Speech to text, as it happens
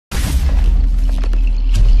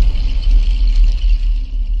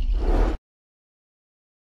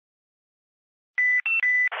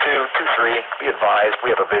2-3, be advised,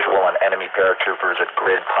 we have a visual on enemy paratroopers at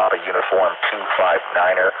grid Papa uniform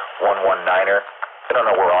 259er, 119er. I don't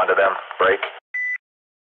know we're onto them. Break.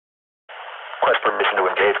 Request permission to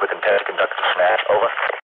engage with intent to conduct a snatch. Over.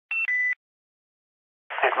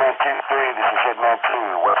 Hitman 2-3, this is Hitman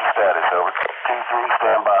 2. What's the status? Over. 2-3,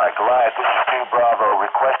 stand by. Goliath, this is 2 Bravo.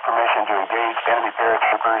 Request permission to engage enemy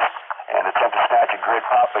paratroopers and attempt to snatch a grid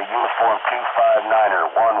Papa uniform 259er,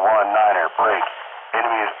 119er. Break.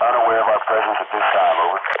 Enemy is unaware of our presence at this time.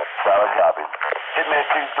 Over. Solid copy. Hitman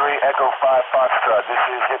 2-3, Echo 5 Foxtrot. This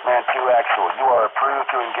is Hitman 2 Actual. You are approved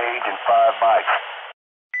to engage in 5 mics.